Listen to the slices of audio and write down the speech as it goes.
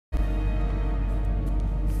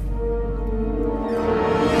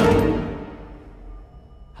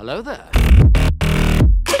Hello there.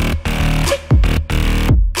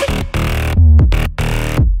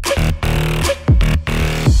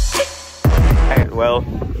 Alright, well.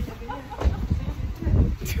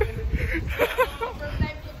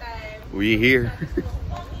 We here.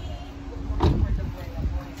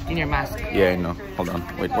 In your mask. Yeah, I know. Hold on.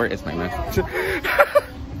 Wait, where is my mask?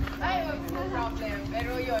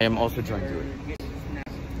 I am also trying to.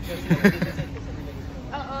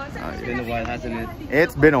 It's been a while, hasn't it?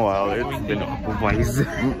 It's been a while. It's been a while.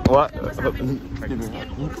 What?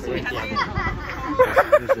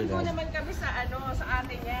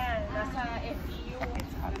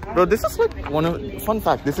 Bro, this is like one of fun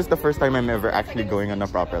fact. This is the first time I'm ever actually going on a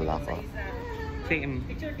proper Lakwa. Same.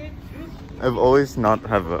 I've always not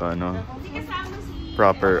have a no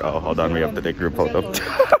proper. Oh, hold on. We have to take group photo.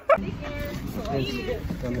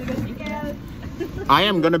 I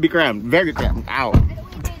am gonna be cramped. Very cramped. Ow.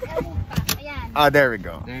 Ah, there we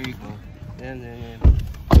go. There you go. Yan.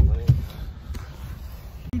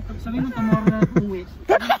 Sabi mo tomorrow na uwi.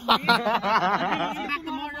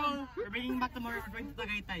 We're bringing back tomorrow. We're going to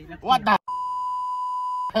Tagaytay. What the?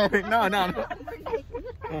 No.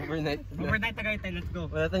 Overnight Tagaytay. Let's go.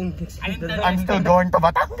 I'm still going to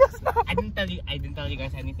Batangas. I didn't tell you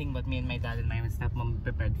guys anything, but me and my dad and my stepmom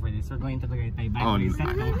prepared for this. We're going to Tagaytay. Oh,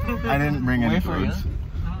 I didn't bring any clothes.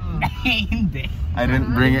 Hindi. I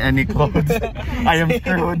didn't bring any clothes. I am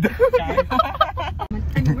screwed.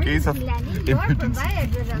 In case of emergency.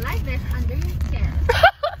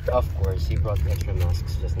 Of course, he brought extra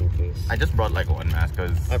masks just in case. I just brought like one mask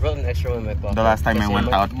because I brought an extra one in my pocket. The last time I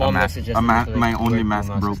went out, my only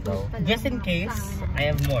mask broke. Just in case, I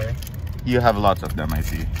have more. You have lots of them, I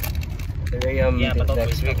see. Yeah, but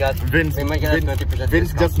we got Vince. We might get 20%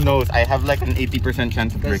 Vince just knows I have like an 80%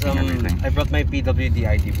 chance of breaking everything. I brought my PWD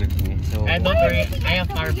ID with me, so. Don't worry, I have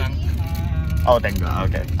power bank. Oh, thank God.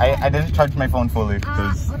 Okay. I didn't charge my phone fully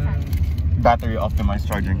because battery optimized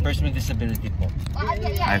charging. Person with disability po.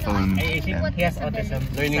 iPhone. He has autism.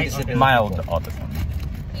 Learning disability. Mild autism.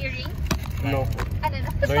 Hearing? No.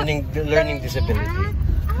 Learning disability.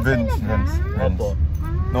 Vince. Opo.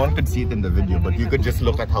 No one could see it in the video, but you could just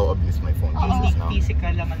look at how obvious my phone is now.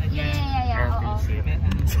 Physical lang ano niya. Yes.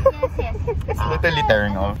 It's literally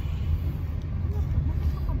tearing off.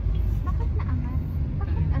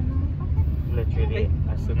 Literally,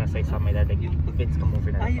 as soon as I saw my dad, like, Vince, come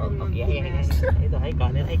over now. Yes. I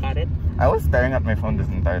got it. I was staring at my phone this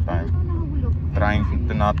entire time, trying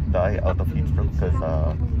to not die out of heat stroke because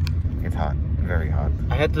it's hot, very hot.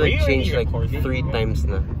 I had to like change like 3 times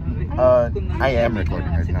na. I am recording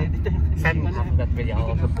right now. Send me that video.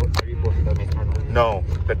 I'll also repost it on my channel. No,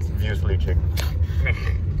 that's views leaching.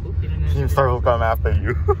 Keemstar will come after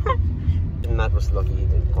you. And Matt was lucky he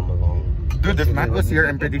didn't come along. Dude, if Matt was here,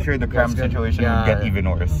 I'm pretty sure the cram situation would get even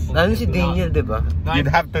worse. Lalo si Daniel, diba? You'd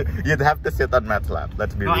have to sit on Matt's lap.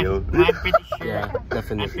 Let's be real. I'm pretty sure. Yeah,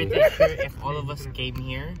 definitely. I'm pretty sure if all of us came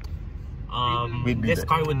here, this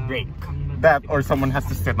car would break. That or someone has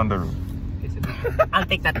to sit on the roof. I'll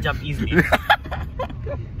take that jump easily.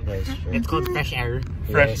 It's called fresh air.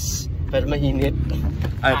 Fresh. Pero mainit.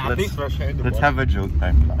 Let's have a joke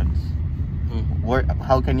time, lads.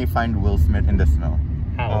 How can you find Will Smith in the snow?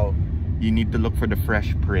 How? You need to look for the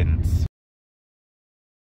Fresh Prince.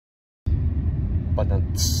 I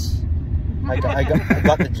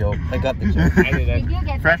got the joke. I did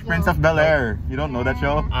that. Fresh Prince of Bel-Air. You don't know that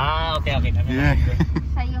show? Ah, okay. Yeah.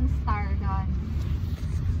 Siya yung star doon.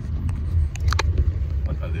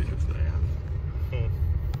 What other jokes do I have?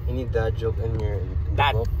 You need that joke in your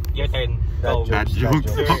Dad, your turn. Dad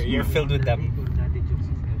jokes. You're filled with them.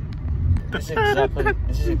 This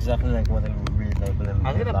is exactly like what I really like when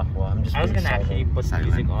I'm in Lakwa. I was gonna actually put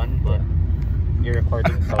music on, but you're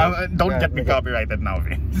recording. So Don't get me copyrighted now,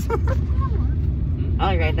 Vince.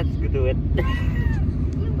 Alright, let's do it.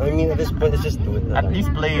 I mean, at this point, let's just do it. At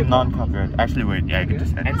least play non-copyright. Actually, wait. Yeah, I could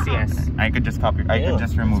just edit. NCS. I could just copy. I could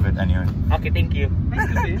just remove it anyway. Okay, thank you.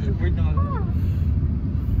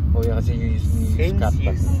 Oh yeah, kasi you use Since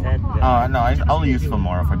you said that. No, I'll use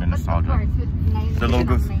Filmora for the nostalgia. The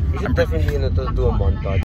logos. I'm definitely gonna do a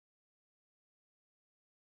montage.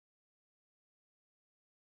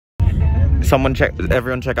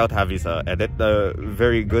 Everyone check out Javi's edit.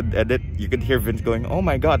 Very good edit. You could hear Vince going, "Oh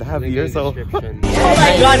my God, Javi, you're so." Oh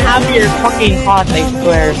my God, Javi, you're fucking hot, I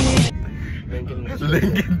swear.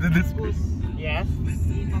 Link into this. Yes.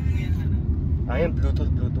 I am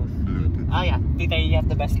Bluetooth. Oh yeah, Tita, you have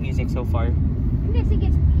the best music so far. Hindi, sige,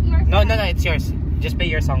 yours. No, it's yours. Just play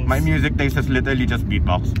your songs. My music taste is literally just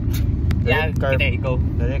beatbox. Yeah, Tita, go.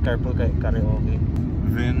 Carpool karaoke.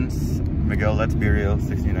 Vince Miguel, let's be real.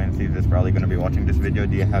 69Cs is probably gonna be watching this video.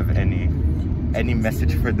 Do you have any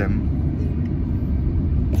message for them?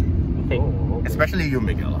 Okay. Especially you,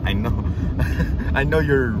 Miguel. I know. I know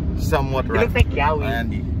you're somewhat It right. looks like Yaoi.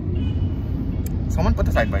 Andy. Someone put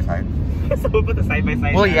a side by side. So put the side by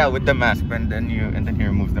side. Well, yeah, with the mask, and then he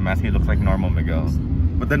removes the mask. He looks like normal Miguel.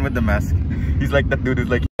 But then with the mask, he's like that dude who's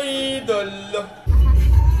like.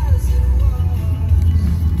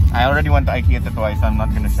 I already went to IKEA twice. So I'm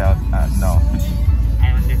not gonna shout. No.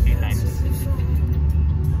 I went there 3 times.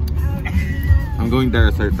 I'm going there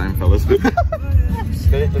a third time, fellas.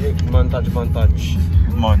 Montage.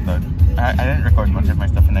 Montage. I didn't record much of my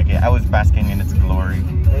stuff in IKEA. I was basking in its glory.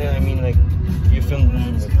 Yeah, I mean, like, you filmed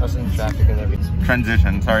like, us in traffic and everything.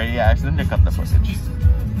 Transition. Sorry, yeah, I accidentally cut the footage.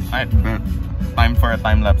 Alright, but time for a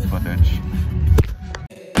time-lapse footage.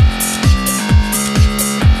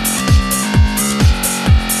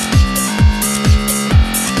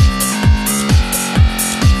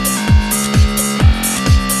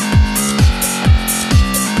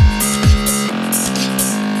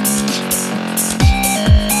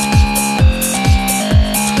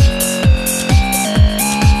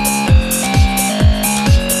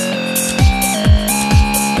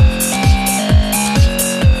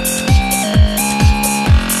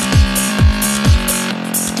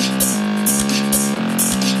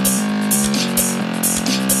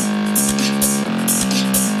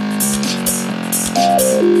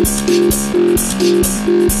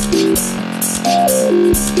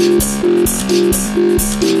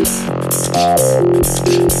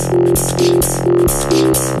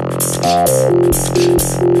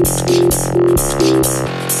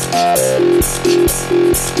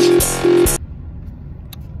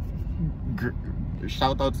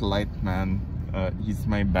 Shout out to Light, man. He's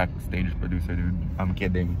my backstage producer, dude. I'm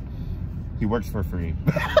kidding. He works for free.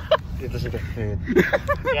 It doesn't get paid.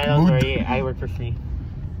 Yeah, don't worry. I work for free.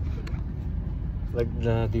 Like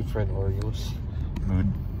the deep fried Oreos. Mood.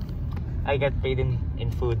 I get paid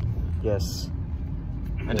in food. Yes.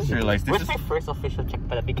 I just realized this Where's is. my first official check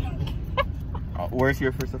pala beginning? Where's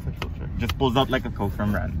your first official check? Just pulls out like a Coke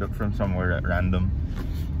from somewhere at random.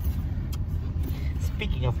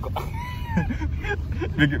 Speaking of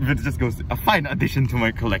It just goes, a fine addition to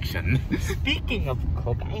my collection. Speaking of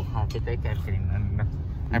Coke, I have it. I can't remember.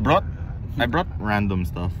 I brought random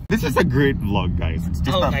stuff. This is a great vlog, guys. It's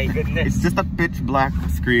just my goodness. It's just a pitch black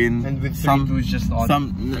screen And with some just on.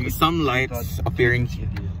 some lights appearing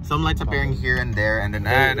here and there, and then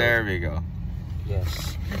there we go.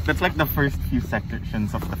 Yes. That's like the first few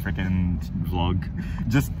sections of the freaking vlog.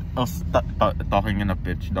 Just us talking in a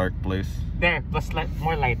pitch dark place. There, plus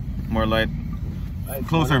more light. More light.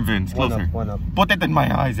 Closer, Vince. Closer. One up. Put it in my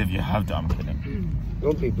eyes if you have to. I'm kidding.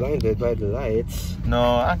 Don't be blinded by the lights.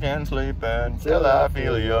 No, I can't sleep until I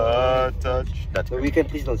feel your touch. That's So great. we can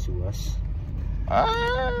please don't sue us.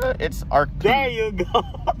 It's our. There you go.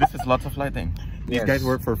 This is lots of lighting. These Yes. guys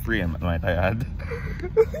work for free, might I add.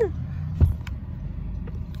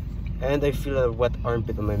 And I feel a wet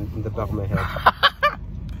armpit in the back of my head.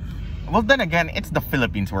 Well, then again, it's the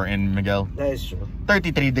Philippines we're in, Miguel. That is true.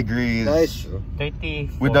 33 degrees. That is true.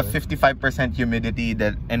 34. With a 55% humidity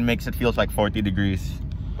and makes it feels like 40 degrees.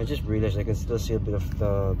 I just realized I can still see a bit of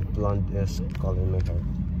the blonde-esque color in my hair.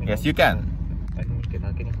 Yes, you can.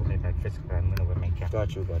 Can you hold my bag first? I'm gonna wear my jacket.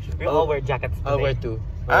 Got you. We all wear jackets today. I'll wear two.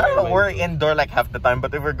 We're indoor like half the time,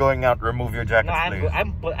 but if we're going out, remove your jackets, No,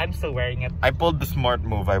 please. I'm still wearing it. I pulled the smart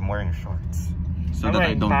move. I'm wearing shorts. So I'm that I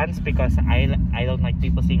wearing don't. pants because I don't like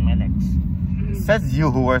people seeing my legs. Says you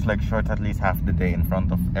who wears like shorts at least half the day in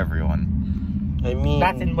front of everyone. I mean...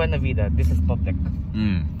 That's in Buena Vida. This is public.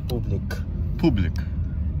 public. Public.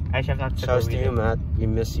 I shall not Shouts to you, Matt. We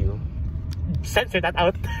miss you. Censor that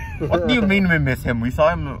out. What do you mean we miss him? We saw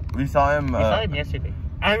him. We saw him. We saw him yesterday.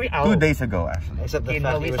 2 days ago, actually. Except the You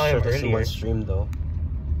fact know, he we was saw him short as in earlier. one stream, though.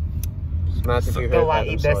 Matt, if you heard that,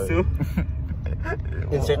 Kawaii I'm sorry. desu.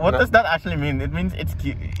 Insert What Matt- does that actually mean? It means it's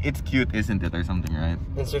cute. It's cute, isn't it, or something, right?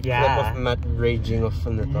 Insert Yeah. clip of Matt raging of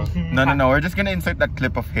Nito. No. We're just gonna insert that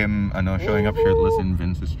clip of him, showing up shirtless in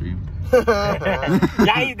Vince's stream.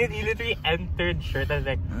 Yeah, he did. He literally entered shirtless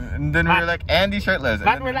like. And then we're like, Andy shirtless. And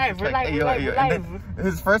Matt, then we're live, it's we're like, live, "Ayo, we're live, ayo." we're And live. then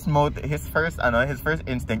his first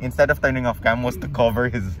instinct, instead of turning off cam, was to cover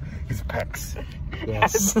his pecs.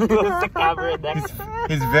 Yes. The camera next.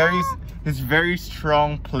 His very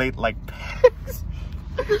strong plate-like pecs.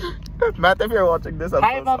 Matt, if you're watching this, I'm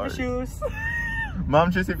Hi, so Mom sorry. Shoes.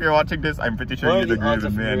 Mom Shoes, if you're watching this, I'm pretty sure What are you'd the agree odds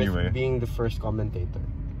with of me Griff anyway. being the first commentator?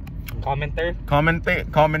 Commenter.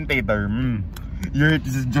 Commentator. you're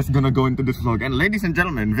just gonna go into this vlog. And ladies and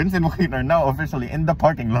gentlemen, Vince and Joaquin are now officially in the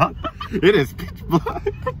parking lot. It is pitch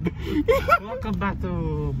black. Welcome back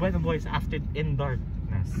to Bueno Boys after in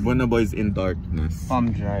darkness. Bueno Boys in darkness.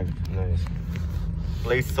 Palm Drive. Nice.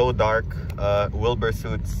 Place so dark. Wilbur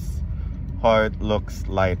Suit's heart looks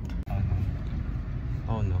light.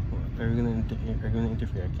 Oh no. Are we gonna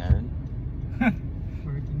interfere, Karen?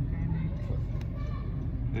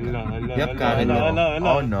 Yep, Karen. No.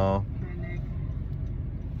 Oh no.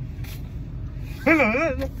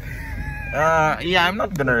 Yeah, I'm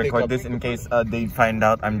not gonna record this in case they find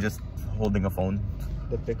out I'm just holding a phone.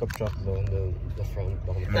 The pickup truck though, the front.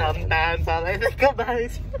 Sometimes all I think about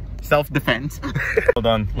is Self-defense. Hold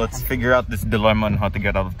on, let's figure out this dilemma on how to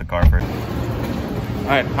get out of the car first.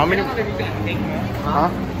 Alright, how many? Huh?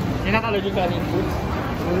 You're not allergic to any foods?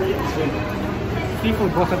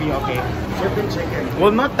 Seafood, both of you, okay? Chicken, chicken.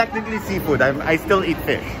 Well, not technically seafood. I still eat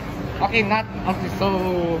fish. Okay, not okay.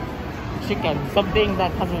 So chicken, something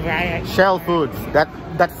that has a variety. Shell foods.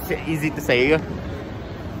 That's easy to say.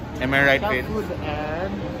 Am I right, Finn? Food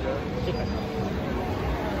and chicken.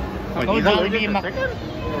 Wait, No he's allergic Jollibee to chicken?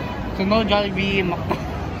 So no Jollibee McDo.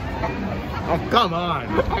 Oh, come on.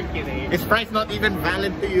 I'm kidding. Is price not even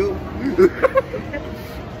valid to you?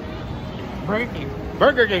 Burger King.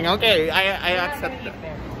 Burger King, okay. I accept that.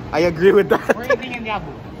 I agree with that. Burger King and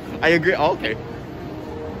Yabu. I agree. Oh, okay.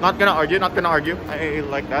 Not gonna argue. I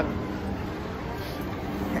like that.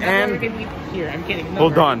 And we And can eat here. I'm kidding. No,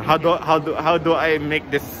 hold Burger on. King. How do I make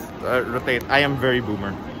this rotate? I am very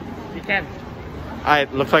boomer. You can.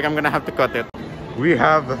 Alright, looks like I'm gonna have to cut it. We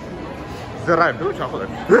have the blue chocolate.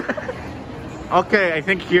 Okay, I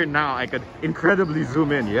think here now I could incredibly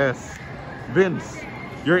zoom in. Yes, Vince,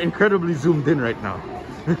 you're incredibly zoomed in right now.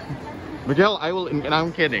 Miguel, I will. And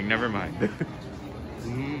I'm kidding. Never mind.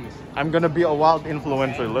 I'm gonna be a wild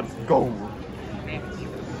influencer. Let's go.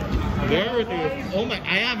 There it is. Oh my!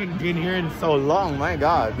 I haven't been here in so long. My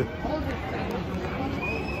God.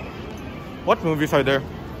 What movies are there?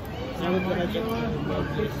 I'm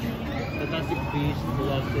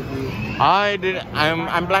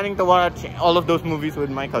planning to watch all of those movies with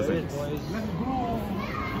my cousins.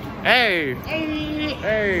 Hey!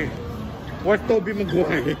 Hey! Where's Toby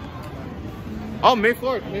Maguire? Oh, May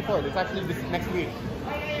 4th. May 4th. It's actually this next week.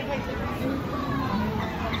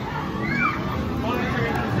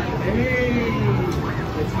 Hey!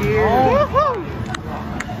 It's here! Woohoo!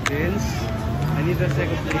 Vince, I need a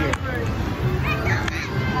second player.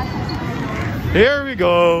 Here we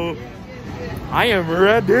go. I am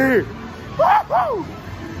ready. Woohoo!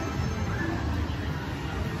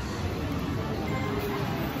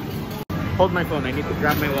 Hold my phone. I need to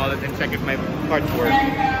grab my wallet and check if my cards work.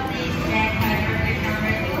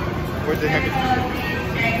 Where's the heck is it?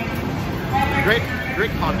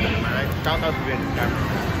 Great content, am I right? Shout out to Vince Cameron.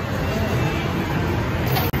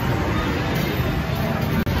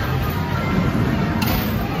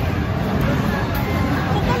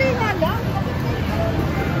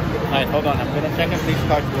 Alright, hold on. I'm gonna check if these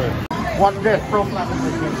cards work. What's this? Pro Platinum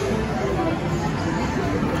Edition.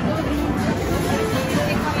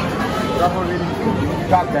 Double reading.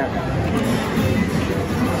 Got that.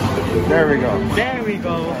 There we go. There we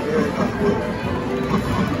go.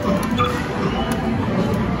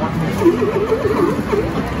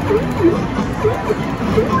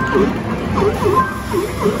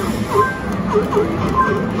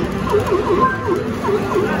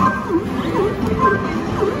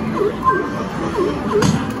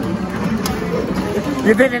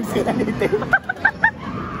 You didn't see anything.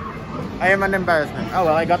 I am an embarrassment. Oh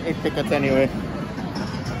well, I got 8 tickets anyway.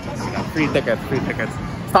 Free tickets.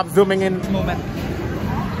 Stop zooming in. Moment.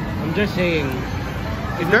 I'm just saying.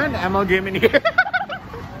 Is there an ML game in here?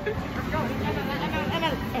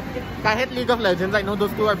 Kahit League of Legends, I know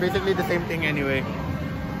those two are basically the same thing anyway.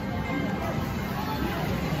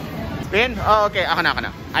 Spin? Oh, okay. Ako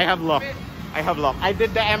na. I have luck. I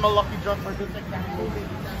did the ML lucky draw for this exact movie.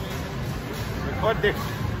 Record this.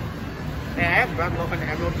 Yeah, I have bad luck on the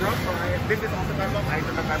ML draw, so this is also bad luck. I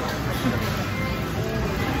did the bad luck.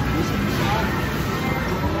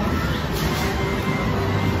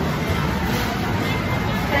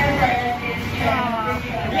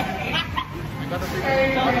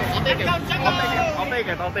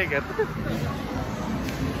 I'll take it.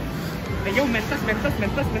 Hey, yo, mentos.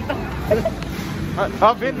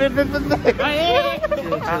 Oh, Vin.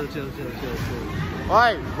 Chill.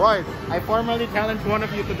 Alright, boys, I formally challenge one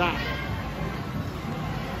of you to die.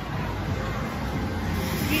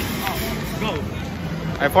 Go.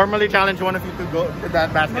 I formally challenge one of you to go to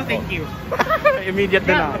that basketball. No, thank you. Immediate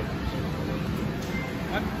na.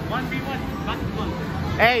 1v1 basketball.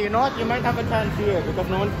 Hey, you know what? You might have a chance here because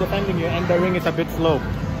no one's defending you and the ring is a bit slow.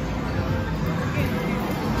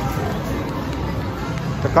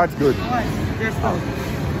 The card's good. There's no.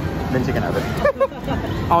 Then she can have it.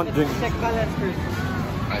 I want drink. Check balance first.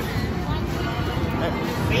 Right.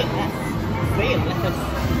 Say it.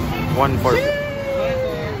 140.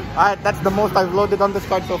 Alright, that's the most I've loaded on this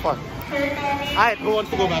card so far. Alright, who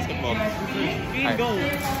wants to go basketball? Green, go.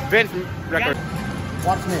 Vince, record.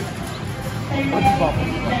 Watch me. What's the ball?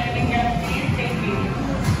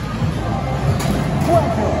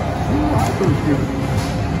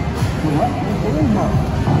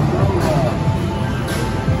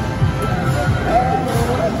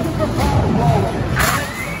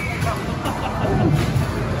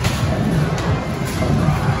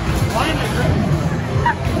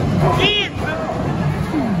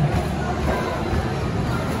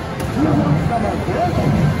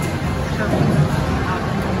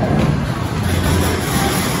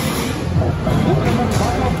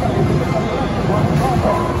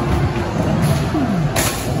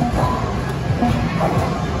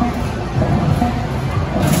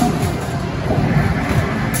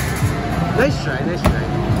 Nice try.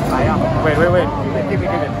 Wait. Keep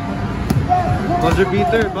it. Buzzer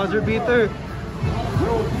beater.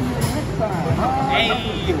 Hey!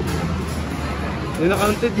 Hindi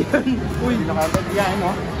na-counted yan. Uy. Yeah, I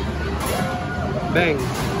know. Bang.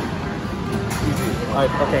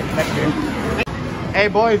 Alright, okay, next game. Hey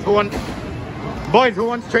boys, who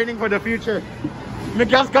wants training for the future?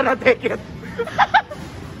 Miguel's gonna take it.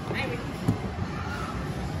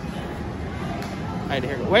 Alright,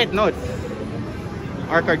 here. Wait, no, it's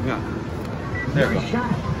our card nga. There we go.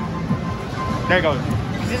 There goes.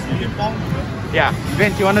 Is this your phone? Yeah,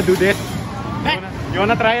 Vince, you wanna do this? You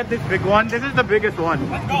wanna try it, this big one? This is the biggest one.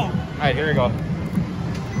 Let's go. Alright, here we go.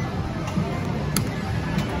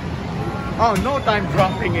 Oh, no time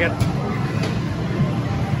dropping it.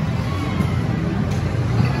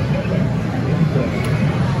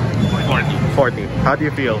 $40. How do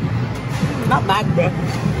you feel? Not bad, bro.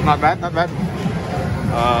 Not bad.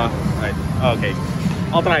 Right. Okay.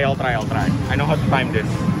 I'll try. I know how to time this.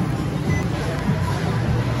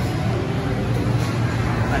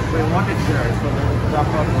 Right, wait, what is there? So there's drop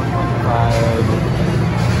off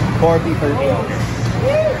 125, 40, 30. Okay.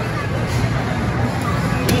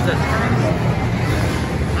 Jesus Christ.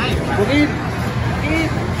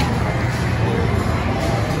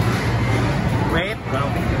 Wait.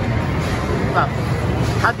 Stop.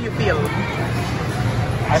 How do you feel?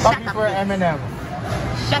 I thought these were M&M's.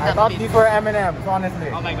 Shut I up, thought Vince. these were M&M's, honestly.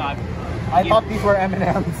 Oh my god. I thought these were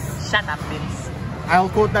M&M's. Shut up, Vince. I'll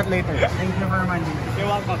quote that later. Thank you for reminding me. You're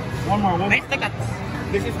welcome. One more. Nice tickets.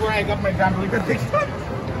 This is where I got my Grand League addiction.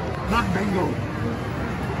 Not bingo.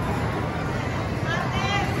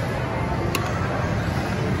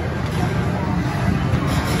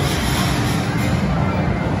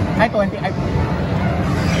 Hi, 20.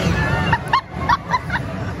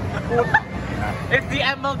 It's the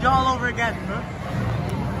MLG all over again, bro.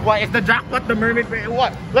 Why is the jackpot the mermaid?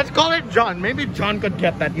 What? Let's call it John. Maybe John could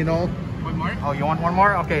get that, you know. One more? Oh, you want one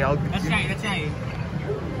more? Okay, I'll. Let's try.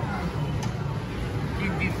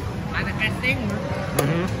 Manifesting.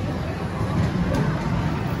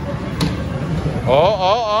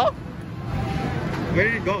 Oh. Where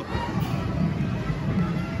did it go?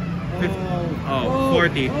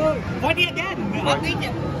 40. 40 again. I'll take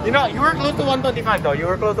it. You know, you were close to 125 though. You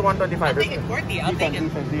were close to 125. I'll take it. 40. I'll take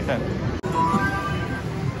it. Decent.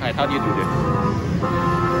 Alright, how do you do this?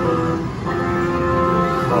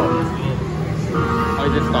 Oh,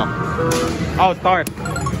 you just stop. Oh, start.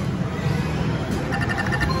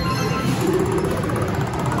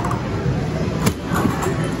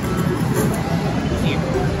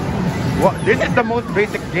 What? This is the most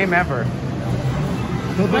basic game ever.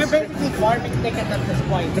 We're basically farming tickets at this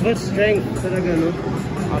point. It's about strength talaga, no?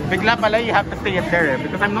 Bigla pala, you have to stay it there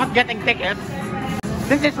because I'm not getting tickets.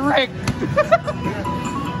 This is rigged.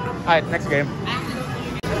 Alright, next game.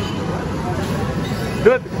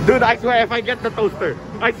 Dude, I swear if I get the toaster,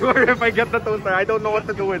 I don't know what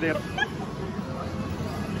to do with it.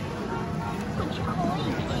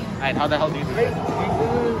 Alright, how the hell do you do it?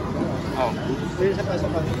 Oh.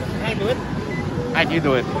 Can I do it? Alright, you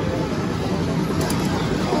do it.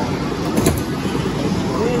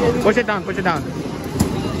 Push it down.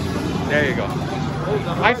 There you go.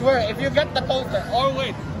 I swear, if you get the toaster, or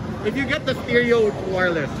wait, if you get the stereo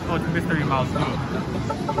wireless, oh, it's mystery mouse.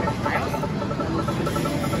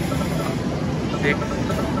 6.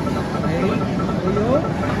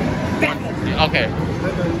 Okay.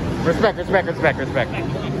 Respect.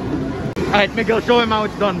 Alright, Miguel, show him how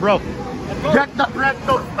it's done, bro. Let's Get the bread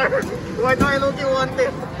toaster! Why do I look you want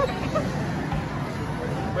it?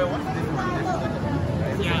 Wait, what's this one?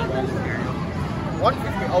 Yeah.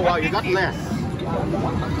 150. Oh wow, you got less.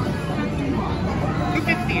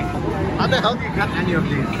 250. How the hell do you get any of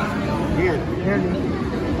these? Weird.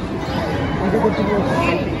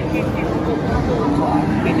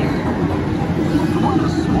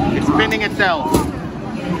 It's spinning itself.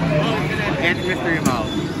 It's Mystery Mouse.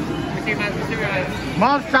 Mystery Mouse.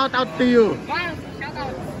 Mouse, shout out to you. Mouse, shout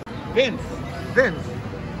out. Vince.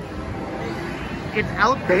 It's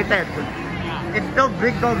outdated. It's still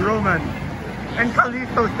Big Dog Roman. And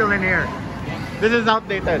Kalisto's still in here. This is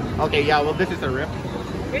outdated. Okay, yeah, well, this is a rip.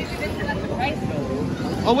 Wait, you didn't select the price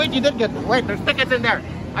though. Oh, wait, you did get. Wait, there's tickets in there.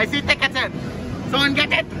 I see tickets in. Someone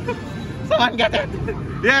get it. Someone get it.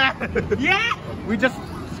 Yeah. Yeah! We just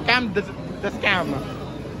scammed the scam.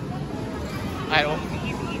 I don't.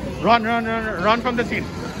 Run from the scene.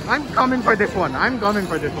 I'm coming for this one.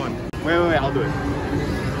 Wait, I'll do it.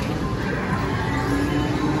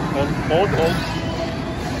 Hold.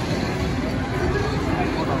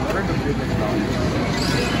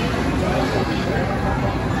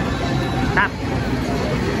 Tap.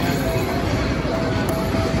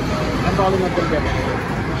 I'm calling up the game.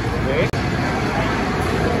 Wait.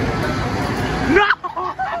 No!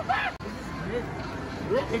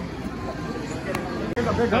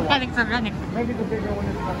 Don't panic, sir. Running. Maybe the bigger one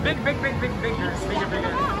is better. Bigger.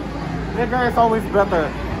 Bigger is always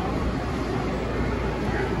better.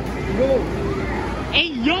 Go. Hey,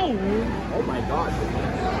 yo! Oh my god.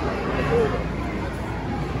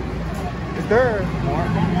 Is there more?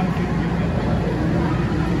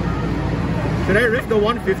 Should I risk the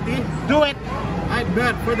 150? Do it! I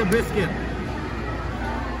bet for the biscuit.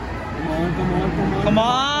 Come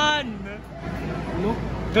on! Look.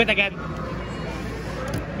 Do it again.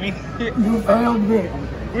 You failed me.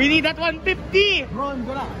 We need that 150! Bro,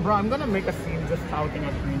 I'm gonna make a scene just shouting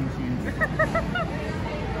at mini scenes.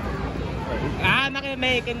 I'm not gonna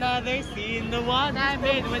make another scene. The one I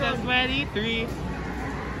made when I was 23. Oh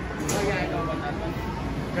yeah, I know about that one.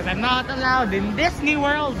 Because I'm not allowed in Disney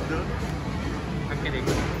World. I'm kidding.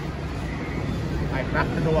 Alright, back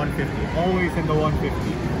to the 150. Always in the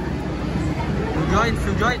 150.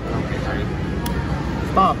 Still join. Okay, sorry.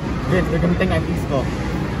 Stop. Vince, they're gonna think I'm Easko.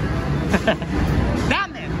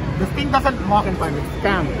 Damn it! This thing doesn't walk in time, it's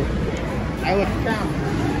scammed. I was scammed.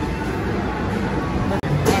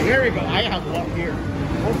 Here we go. I have one here.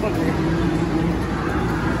 Hopefully.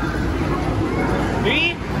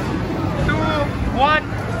 3, 2, 1,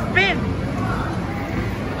 spin!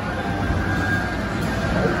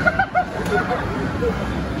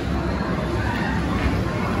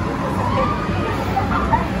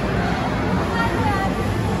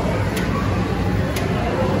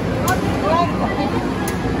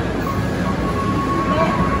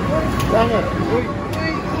 Dang it.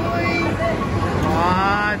 Come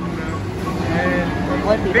on!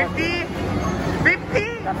 50? 50?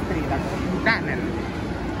 That's 3. Damn it.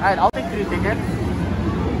 Alright, I'll take 3 tickets.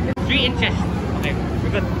 3 inches. Okay,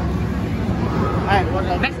 we're good. Alright, what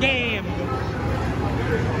else? Next game! You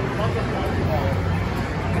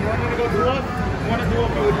want to go duo? You want to duo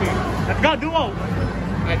with me? Let's go, duo!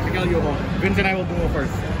 Alright, Miguel, you go. Vince and I will duo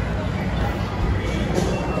first.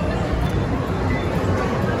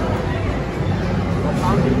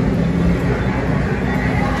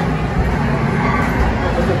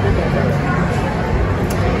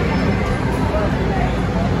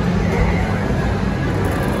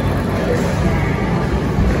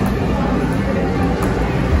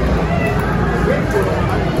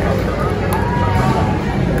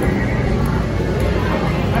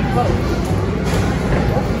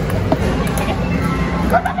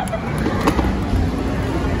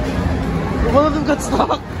 One of them got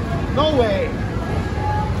stuck. No way!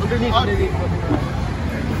 Underneath.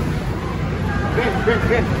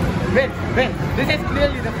 Vince, this is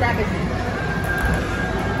clearly the strategy.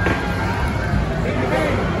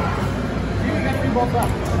 You get me both up.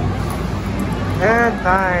 And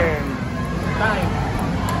time.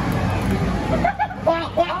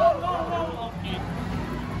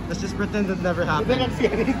 Let's just pretend it never You happened. didn't see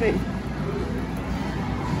anything.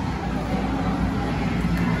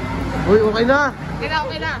 Uy, okay na.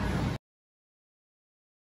 Okay na.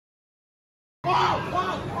 Wow!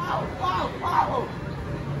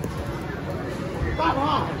 Come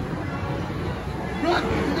on!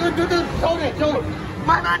 Dude, show it.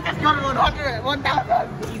 My man just got 100,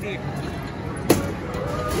 1,000. Easy.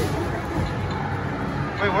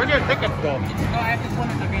 Wait, where'd your tickets go? No, I have this one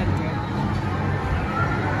again.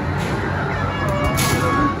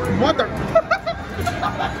 Mother!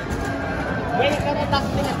 Wait, I got a top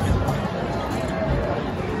ticket.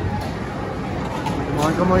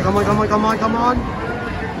 Come on, come on, come on, come on, come on.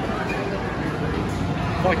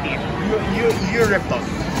 14. You ripped us.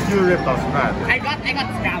 You ripped us, man. I got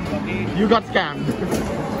scammed, okay? You got scammed.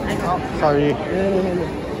 Sorry.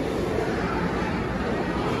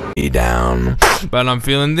 Down, but I'm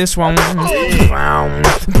feeling this one. Pound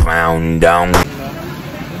down.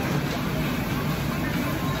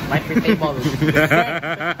 My table.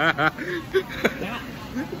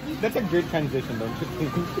 That's a great transition, don't you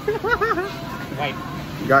think? Right.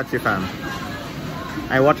 Got you, fam.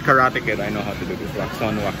 I watch Karate Kid. I know how to do this. Wax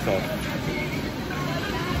on, wax off.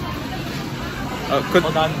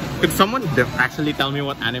 Hold on. Could someone actually tell me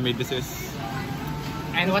what anime this is?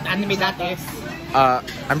 And what anime that is?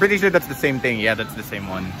 I'm pretty sure that's the same thing. Yeah, that's the same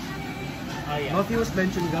one. Oh yeah. Matthew was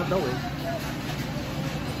mentioning that though.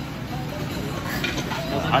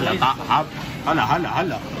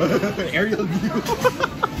 Hala. Aerial view.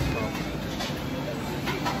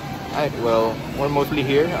 Alright, well, we're mostly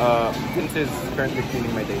here. Vince is currently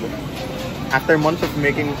cleaning my table. After months of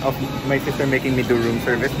my sister making me do room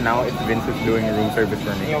service, now it's Vince who's doing room service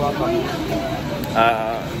for me. You're welcome.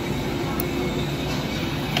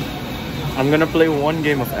 I'm gonna play one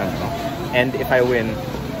game of ML, and if I win,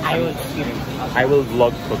 I will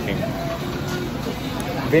vlog cooking.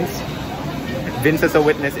 Vince is a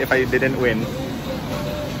witness if I didn't win.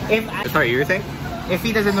 Sorry, you were saying? If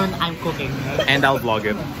he doesn't know, I'm cooking. And I'll vlog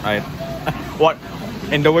it. Alright. What?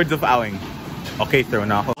 In the words of Awing. Okay, throw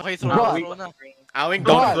na ako. Okay, so Awing,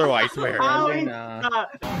 don't throw, I swear.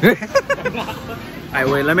 Alright,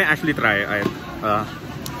 wait, let me actually try.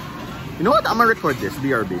 You know what? I'm gonna record this,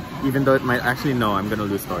 BRB. Even though it might actually no, I'm gonna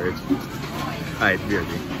lose storage. Alright,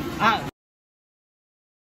 BRB.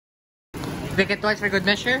 Think it twice for good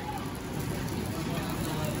measure?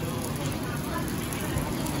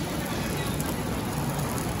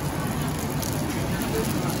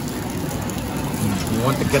 You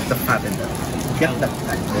want to get the fat in there. Get that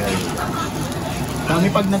fat there. Tell me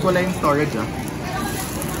pag nagwala yung storage, ah.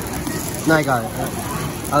 No, I got it.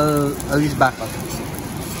 I'll use backup.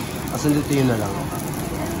 I'll send it to you na lang.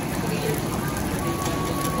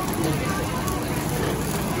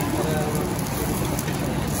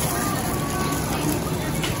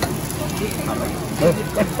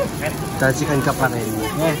 Tansikan ka pa rin.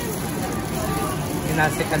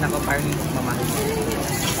 Inasikan ako parang mamahal.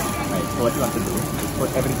 Right, so what you want to do?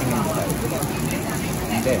 Put everything inside.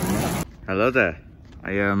 And then... Hello there.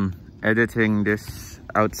 I am editing this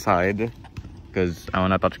outside because I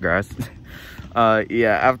want to touch grass.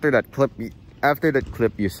 Yeah, after that clip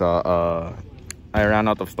you saw, I ran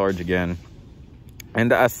out of storage again.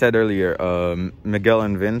 And as said earlier, Miguel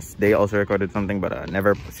and Vince, they also recorded something but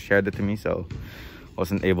never shared it to me, so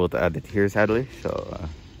wasn't able to add it here sadly. So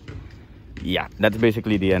yeah, that's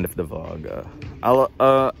basically the end of the vlog.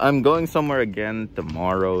 I'm going somewhere again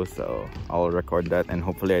tomorrow, so I'll record that, and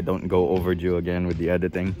hopefully I don't go overdue again with the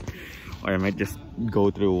editing. Or I might just go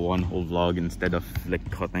through one whole vlog instead of like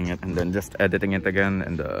cutting it and then just editing it again,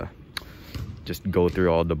 and just go through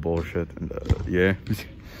all the bullshit and yeah.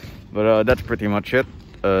 But that's pretty much it.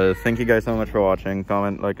 Thank you guys so much for watching.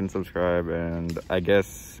 Comment, like, and subscribe, and I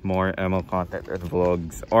guess more ML content as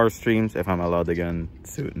vlogs or streams if I'm allowed again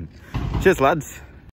soon. Cheers, lads.